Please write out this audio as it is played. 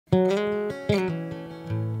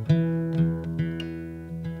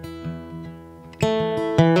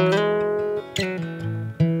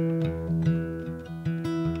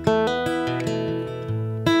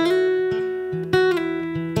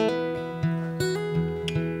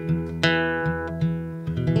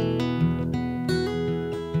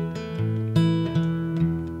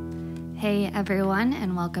everyone,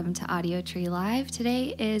 and welcome to Audiotree Live.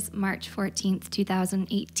 Today is March 14th,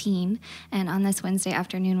 2018, and on this Wednesday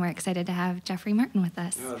afternoon, we're excited to have Jeffrey Martin with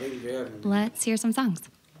us. Oh, thank you for having me. Let's hear some songs.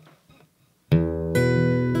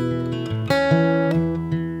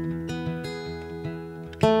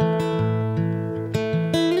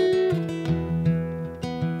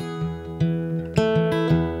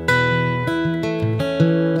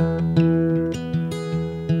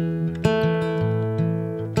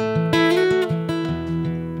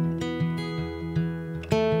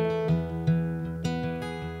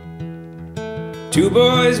 Two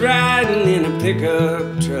boys riding in a pickup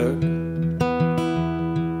truck,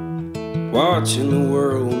 watching the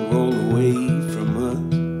world roll away from us.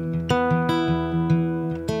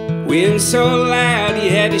 Wind so loud you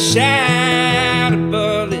had to shout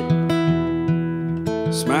above it,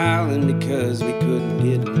 smiling because we couldn't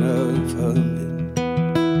get enough of it.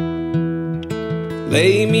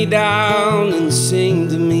 Lay me down and sing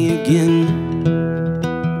to me again.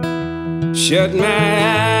 Shut my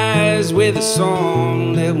eyes with a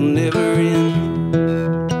song that will never end,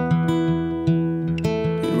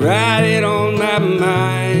 and write it on my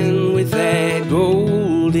mind with that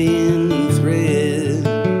golden thread.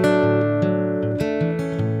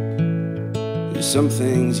 There's some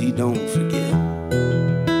things you don't forget.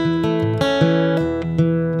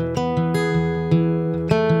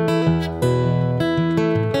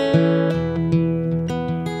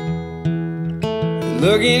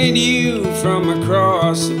 Looking at you from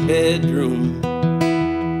across the bedroom,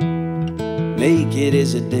 naked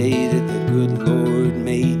as a day that the good Lord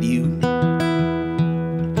made you,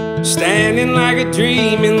 standing like a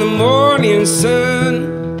dream in the morning sun.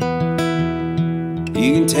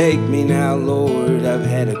 You can take me now, Lord, I've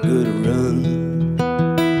had a good run.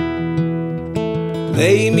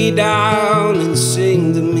 Lay me down and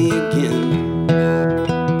sing to me again.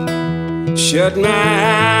 Shut my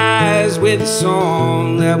eyes with a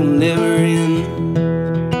song that will never end,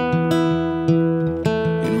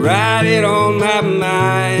 and write it on my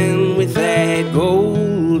mind with that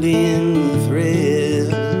golden thread.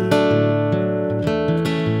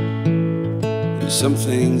 There's some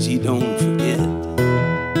things you don't forget.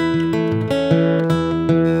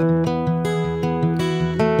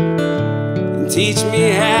 And teach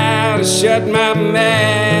me how to shut my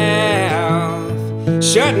mouth,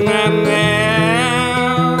 shut my mouth.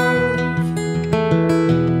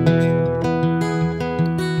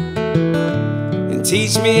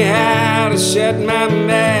 Teach me how to shut my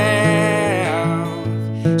mouth,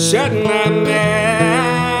 shut my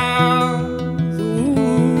mouth. Ooh,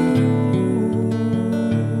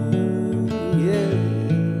 yeah.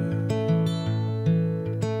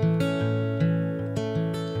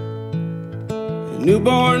 A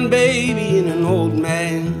newborn baby in an old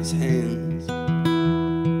man's hands,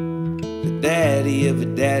 the daddy of a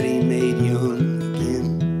daddy made young.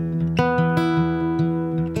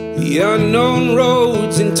 The unknown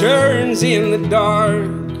roads and turns in the dark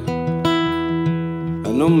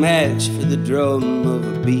are no match for the drum of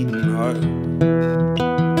a beating heart.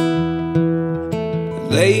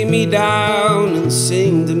 Lay me down and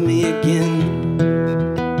sing to me again.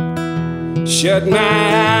 Shut my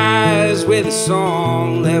eyes with a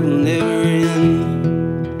song that will never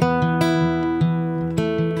end,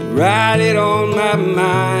 and write it on my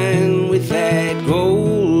mind with that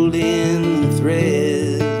golden thread.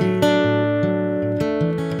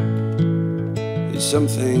 Some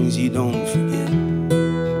things you don't forget.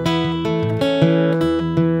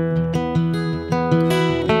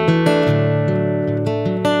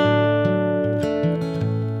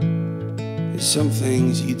 There's some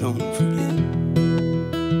things you don't forget.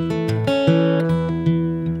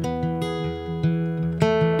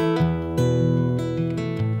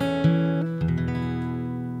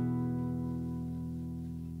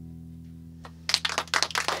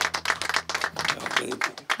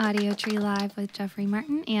 Audiotree Live with Jeffrey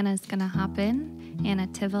Martin. Anna's gonna hop in. Anna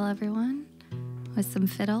Tivil, everyone, with some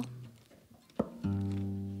fiddle.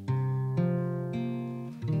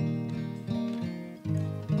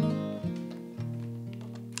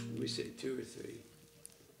 We say 2 or 3.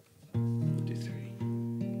 We'll do 3.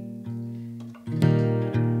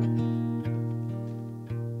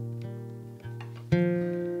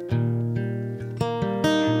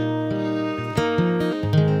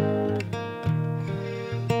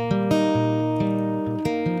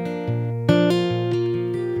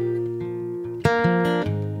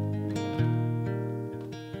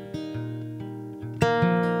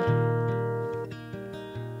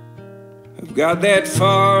 I've got that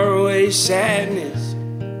faraway sadness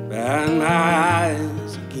behind my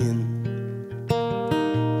eyes again,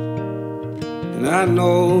 And I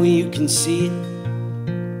know you can see it.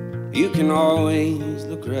 You can always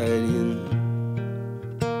look right in.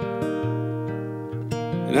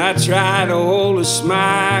 And I try to hold a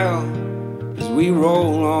smile as we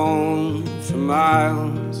roll on for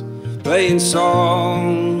miles, playing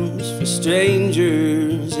songs for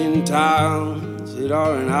strangers in towns that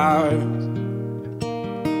aren't ours.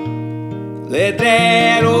 Let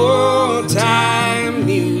that old time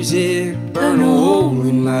music burn a hole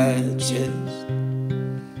in my chest,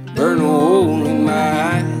 burn a hole in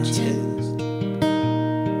my chest.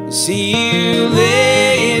 See you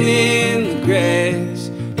laying in the grass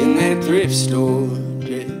in that thrift store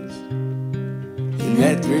dress, in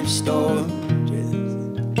that thrift store dress.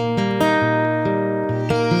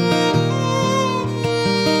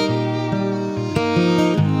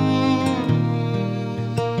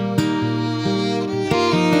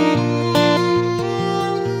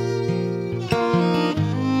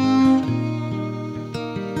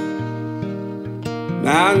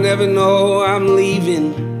 I never know I'm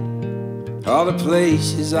leaving all the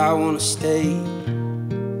places I want to stay,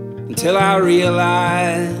 until I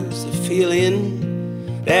realize the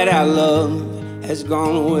feeling that I love has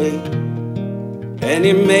gone away. And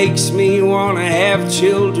it makes me want to have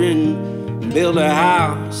children and build a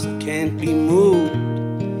house that can't be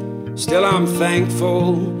moved. Still I'm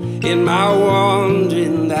thankful in my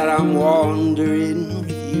wandering that I'm wandering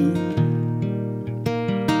with you.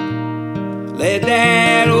 Let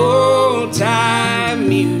that old time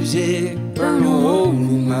music burn a hole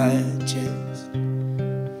in my chest,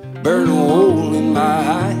 burn a hole in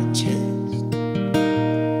my chest.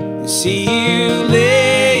 And see you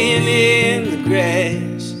laying in the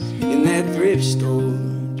grass in that thrift store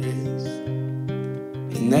dress,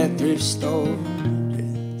 in that thrift store dress.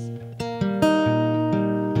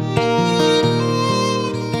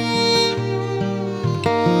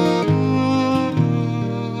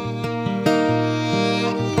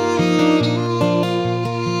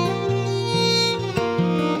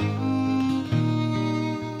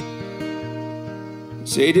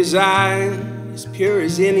 Say design as pure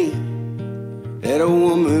as any, that a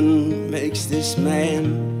woman makes this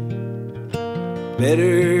man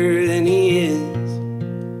better than he is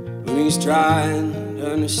when he's trying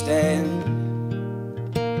to understand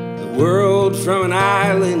the world from an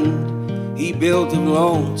island he built of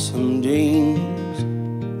lonesome dreams.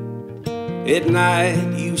 At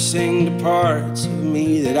night you sing the parts of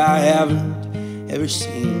me that I haven't ever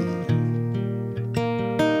seen.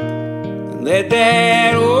 Let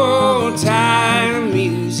that old time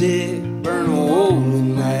music burn a hole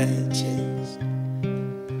in my chest,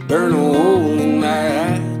 burn a hole in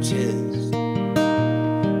my chest.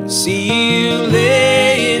 See you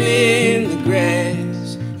laying in the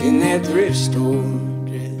grass in that thrift store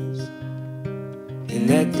dress, in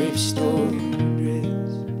that thrift store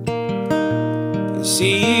dress.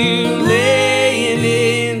 See you laying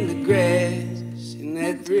in the grass in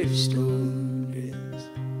that thrift store,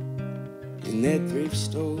 in that thrift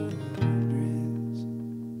store dress.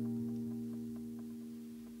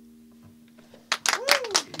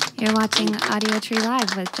 You're watching Audiotree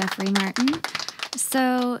Live with Jeffrey Martin.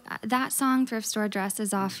 So that song, Thrift Store Dress,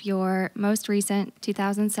 is off your most recent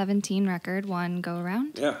 2017 record, One Go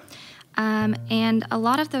Around. Yeah. And a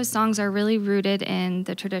lot of those songs are really rooted in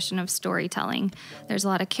the tradition of storytelling. There's a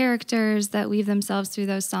lot of characters that weave themselves through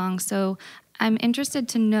those songs. So I'm interested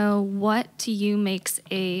to know what to you makes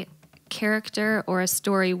a character or a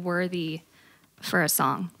story worthy for a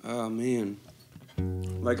song. Oh man,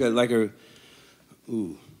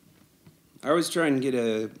 ooh. I always try and get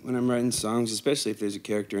when I'm writing songs, especially if there's a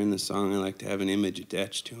character in the song, I like to have an image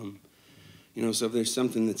attached to them. You know, so if there's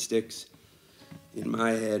something that sticks in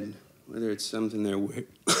my head, whether it's something they're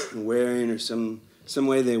wearing or some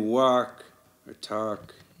way they walk or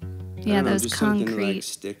talk. Yeah, those just concrete something to, like,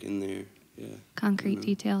 stick in there. Yeah. Concrete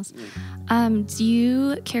details. Yeah. Do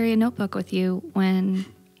you carry a notebook with you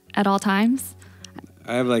at all times?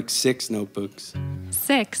 I have like 6 notebooks.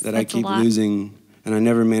 6? That I keep losing, and I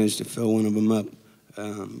never managed to fill one of them up.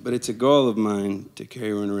 But it's a goal of mine to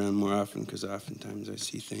carry one around more often, because oftentimes I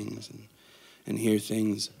see things and hear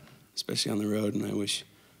things, especially on the road, and I wish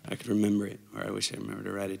I could remember it, or I wish I remembered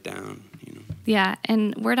to write it down, you know. Yeah,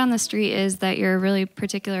 and word on the street is that you're really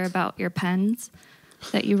particular about your pens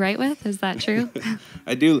that you write with. Is that true?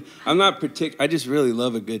 I do. I'm not I just really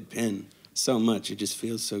love a good pen so much. It just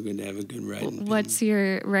feels so good to have a good writing pen. What's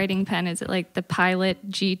your writing pen? Is it like the Pilot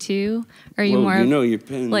G2? Or are you more your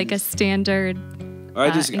pen like a standard? I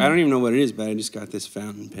don't even know what it is, but I just got this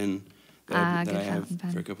fountain pen that I have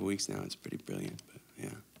pen. for a couple weeks now. It's pretty brilliant, but yeah.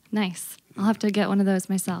 Nice. I'll have to get one of those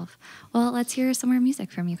myself. Well, let's hear some more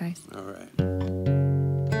music from you guys. All right.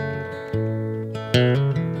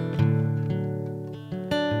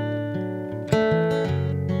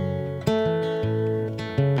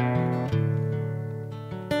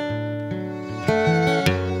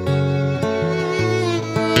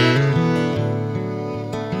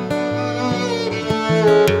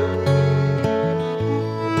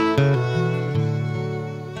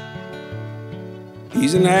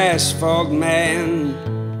 He's an asphalt man,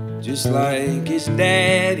 just like his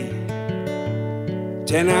daddy.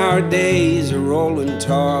 10-hour days, a rolling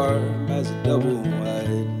tar as a double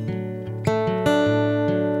wide.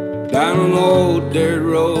 Down an old dirt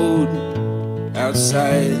road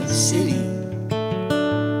outside the city,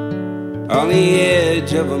 on the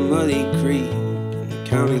edge of a muddy creek in the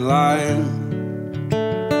county line.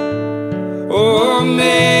 Oh,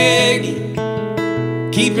 Maggie,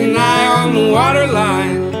 keep an eye on the water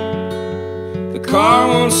line. The car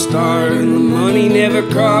won't start and the money never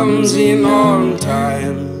comes in on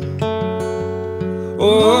time.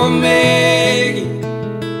 Oh, Maggie,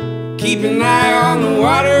 keep an eye on the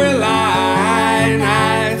water line.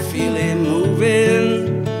 I feel it moving.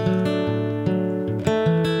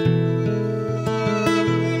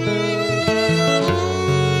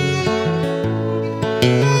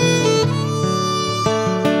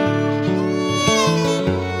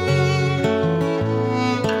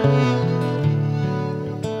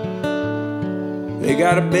 They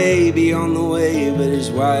got a baby on the way, but his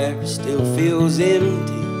wife still feels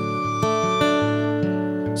empty.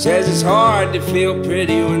 Says it's hard to feel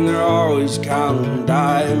pretty when they're always counting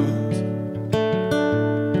dimes.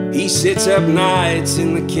 He sits up nights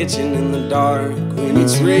in the kitchen in the dark when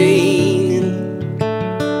it's raining,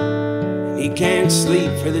 and he can't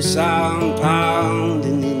sleep for the sound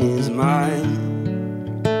pounding in his mind.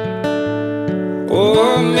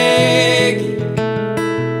 Oh, Maggie,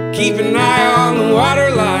 keep an eye on the water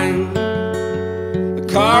line. The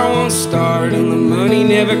car won't start and the money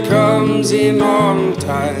never comes in on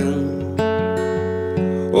time.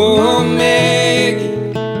 Oh,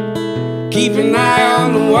 Maggie, keep an eye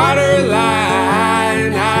on the water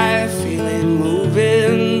line. I feel it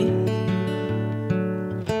moving.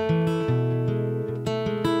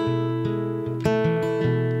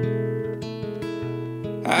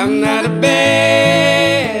 I'm not a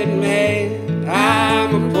bad man,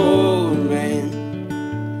 I'm a poor man.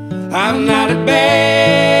 I'm not a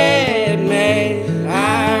bad man,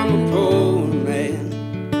 I'm a poor man.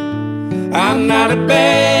 I'm not a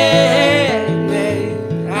bad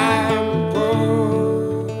man, I'm a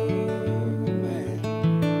poor man.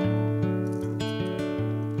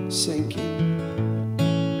 Sinking.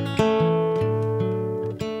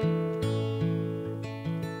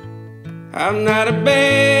 I'm not a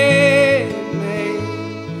bad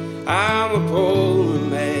man, I'm a poor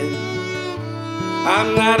man.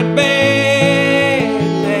 I'm not a bad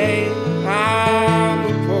man, I'm a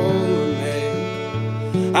poor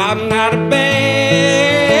man. I'm not a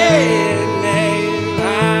bad man,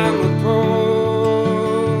 I'm a poor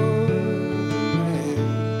man.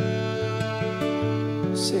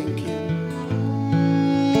 Sinking.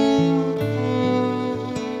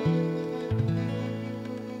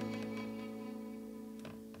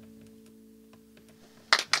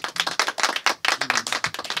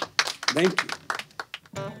 Thank you.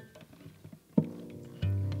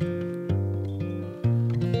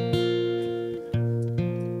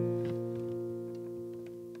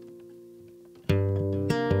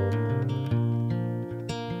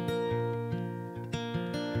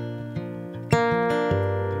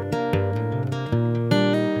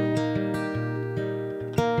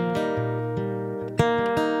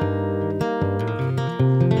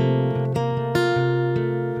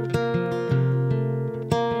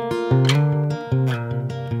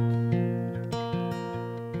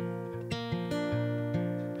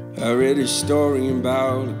 I read a story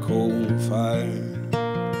about a coal fire.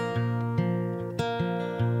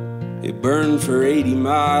 It burned for 80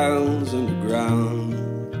 miles underground,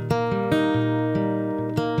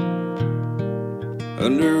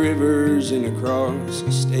 under rivers and across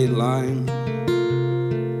the state line,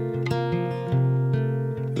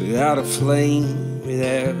 without a flame,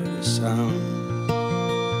 without a sound.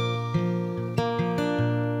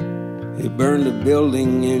 It burned a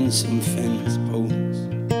building and some fence posts.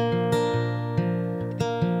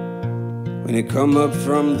 When it come up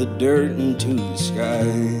from the dirt into the sky,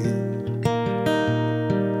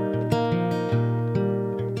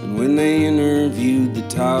 and when they interviewed the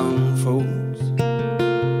town folks,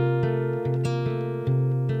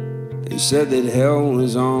 they said that hell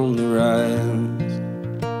was on the rise.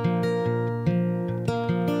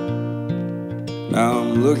 Now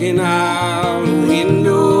I'm looking out the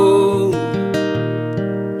window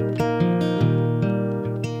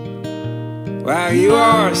while you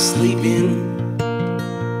are sleeping.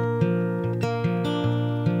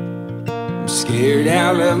 I'm scared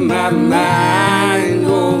out of my mind,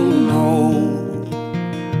 oh no.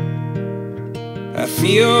 I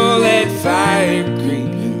feel that fire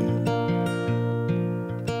creeping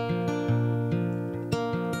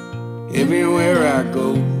everywhere I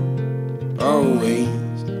go. Always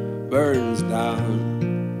burns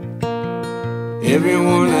down.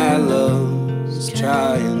 Everyone I love is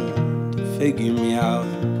trying to figure me out,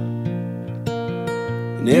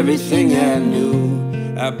 and everything I knew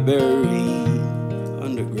I buried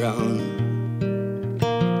underground.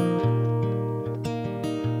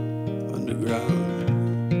 Underground.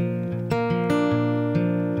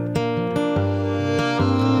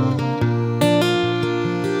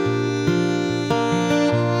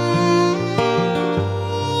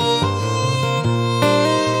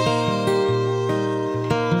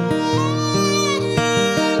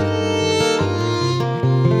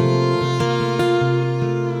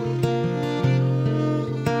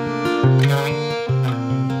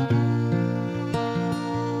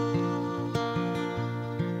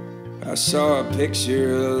 I saw a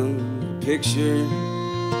picture of a picture.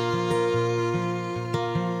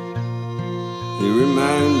 It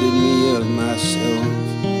reminded me of myself,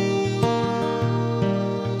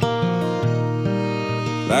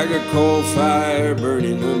 like a coal fire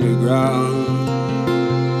burning underground.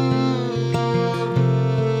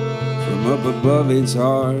 From up above it's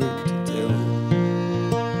hard to tell.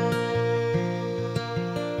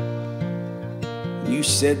 You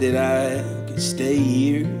said that I could stay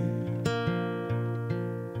here,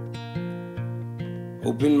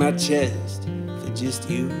 open my chest for just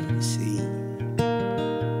you to see.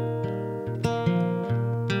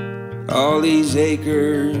 All these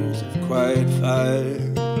acres of quiet fire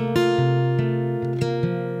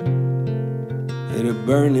that are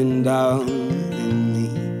burning down in me.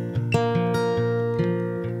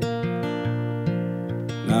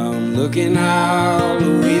 Now I'm looking out the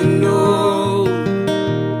window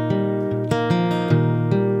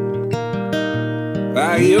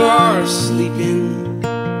while you are sleeping.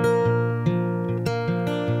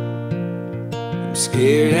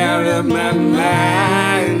 Scared out of my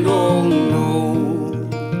mind, oh no.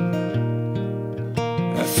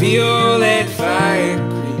 I feel that fire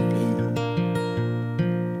creeping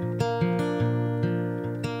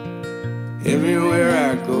everywhere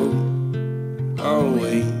I go.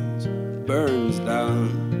 Always burns down.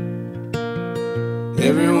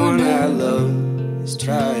 Everyone I love is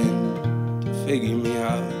trying to figure me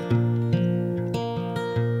out,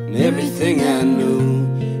 and everything I knew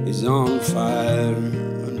is on fire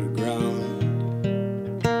underground.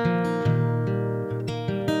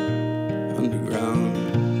 Underground.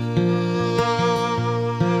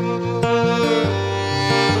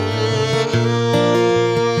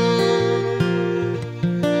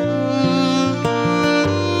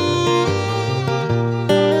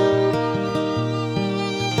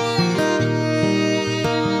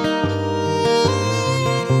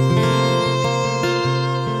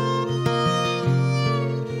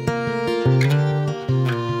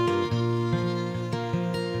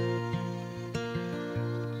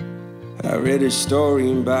 I read a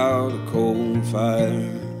story about a coal fire.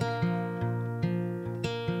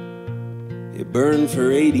 It burned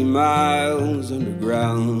for 80 miles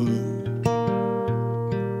underground,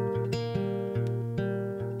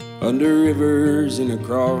 under rivers and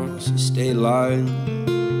across the state line,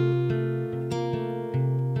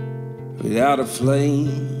 without a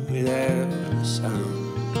flame, without a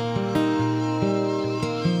sound,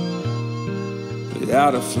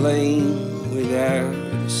 without a flame, without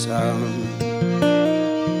a sound.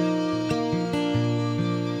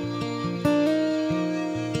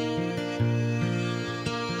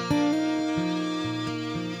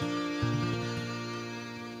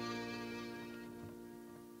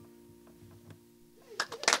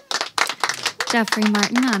 Jeffrey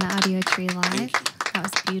Martin on Audiotree Live. That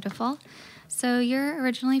was beautiful. So you're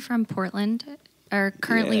originally from Portland, or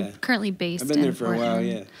currently based in Portland. I've been there for a while,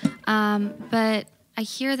 yeah. But I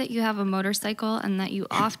hear that you have a motorcycle and that you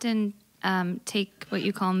often take what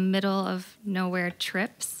you call middle of nowhere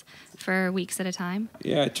trips for weeks at a time.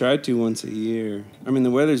 Yeah, I tried to once a year. I mean,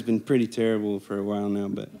 the weather's been pretty terrible for a while now,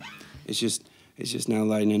 but it's just now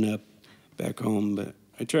lightening up back home. But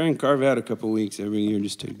I try and carve out a couple weeks every year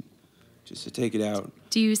just to take it out.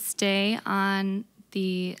 Do you stay on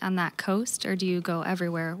that coast, or do you go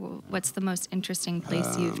everywhere? What's the most interesting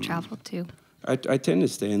place you've traveled to? I tend to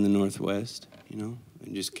stay in the Northwest, and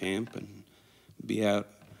just camp and be out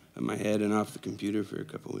of my head and off the computer for a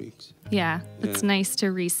couple weeks. Yeah, it's nice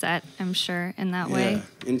to reset, I'm sure, in that way.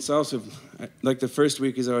 And it's also, like the first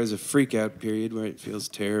week is always a freak out period where it feels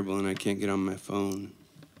terrible and I can't get on my phone.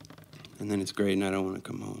 And then it's great and I don't want to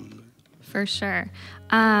come home. For sure.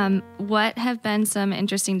 What have been some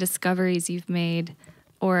interesting discoveries you've made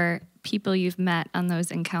or people you've met on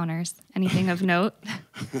those encounters? Anything of note?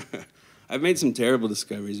 I've made some terrible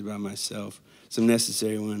discoveries about myself. Some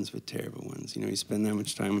necessary ones, but terrible ones. You know, you spend that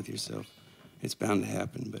much time with yourself, it's bound to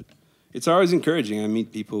happen. But it's always encouraging. I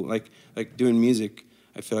meet people, like doing music,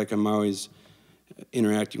 I feel like I'm always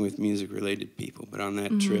interacting with music-related people. But on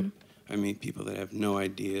that trip, I meet people that have no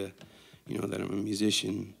idea, you know, that I'm a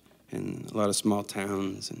musician, and a lot of small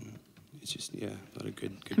towns, and it's just, a lot of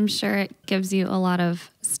good I'm sure it gives you a lot of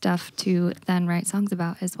stuff to then write songs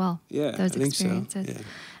about as well. Yeah, those I think experiences. so. Yeah.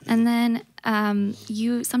 And then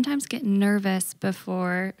you sometimes get nervous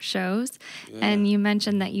before shows, and you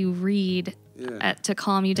mentioned that you read to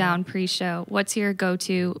calm you down pre-show. What's your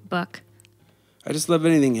go-to book? I just love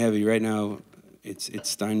anything heavy. Right now, it's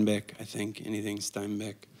Steinbeck, I think, anything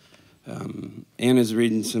Steinbeck. Anna's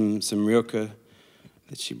reading some Rilke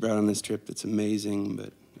that she brought on this trip that's amazing,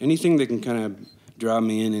 but anything that can kind of draw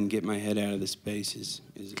me in and get my head out of the space is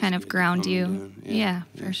kind of ground you. Yeah,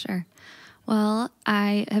 for sure. Well,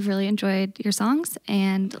 I have really enjoyed your songs,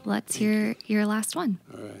 and let's hear your last one.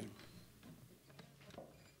 All right.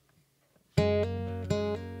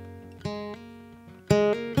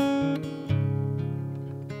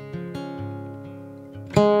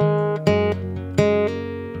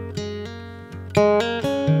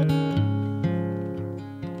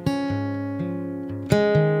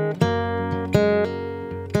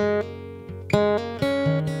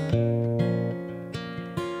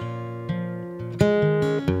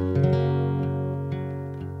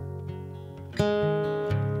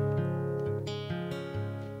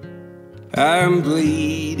 I'm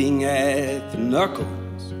bleeding at the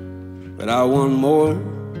knuckles, but I want more.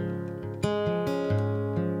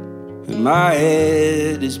 And my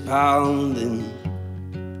head is pounding,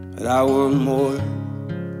 but I want more.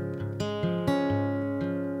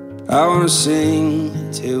 I want to sing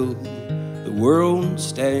until the world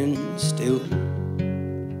stands still.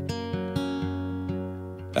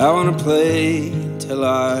 I want to play until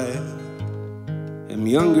I am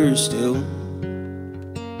younger still.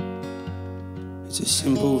 It's a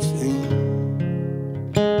simple thing.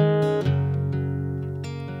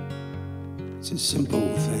 It's a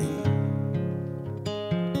simple thing.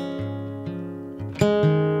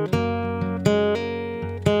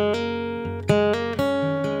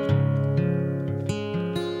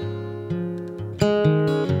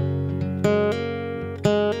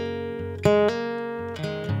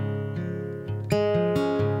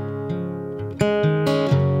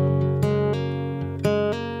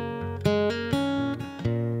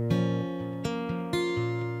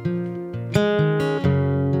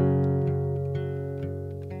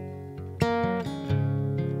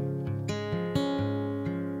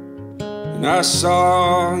 And I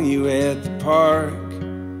saw you at the park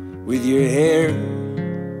with your hair,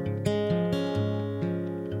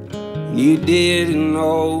 and you didn't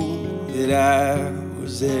know that I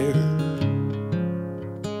was there.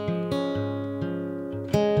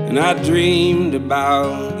 And I dreamed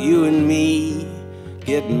about you and me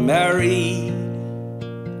getting married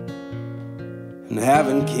and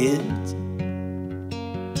having kids,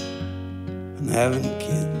 and having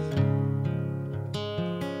kids.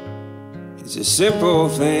 It's a simple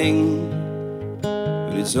thing,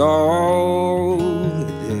 but it's all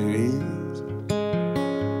that there is.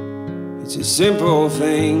 It's a simple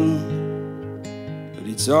thing, but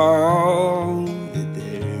it's all that there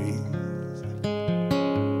is.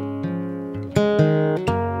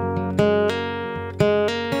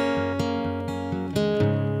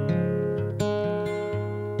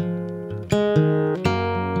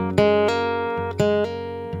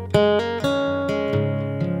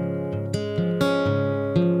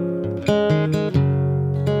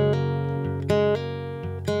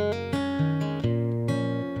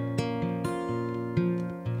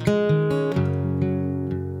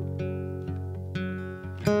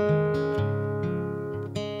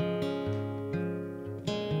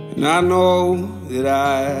 And I know that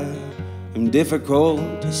I am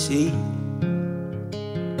difficult to see.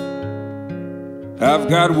 I've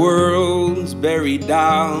got worlds buried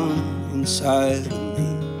down inside of me.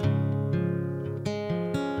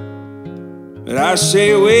 But I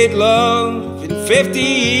say, wait, love, in 50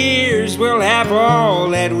 years we'll have all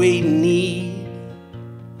that we need.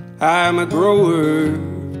 I'm a grower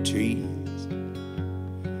of trees.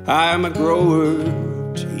 I'm a grower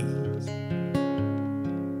of trees.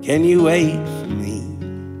 Can you wait for me?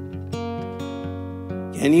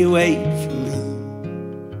 Can you wait for me?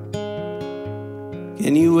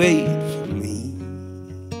 Can you wait for me?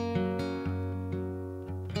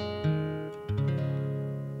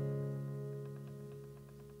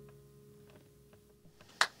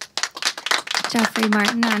 Jeffrey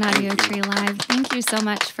Martin on Audiotree Live. Thank you so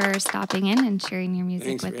much for stopping in and sharing your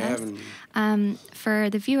music with us. Having me. For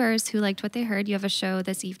the viewers who liked what they heard, you have a show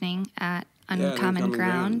this evening at Uncommon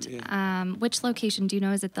Ground. Yeah. Which location? Do you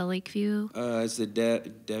know? Is it the Lakeview? It's the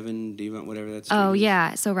Devon, whatever that's. Oh,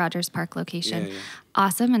 yeah. So Rogers Park location. Yeah.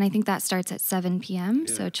 Awesome. And I think that starts at 7 p.m.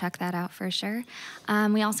 Yeah. So check that out for sure.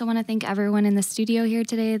 We also want to thank everyone in the studio here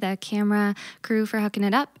today, the camera crew for hooking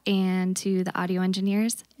it up, and to the audio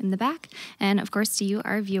engineers in the back. And of course, to you,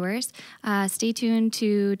 our viewers. Stay tuned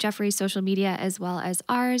to Jeffrey's social media as well as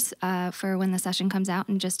ours for when the session comes out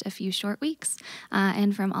in just a few short weeks.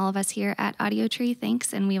 And from all of us here at Audiotree,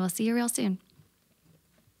 thanks, and we will see you real soon.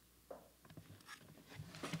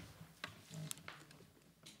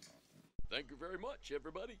 Thank you very much,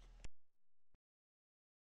 everybody.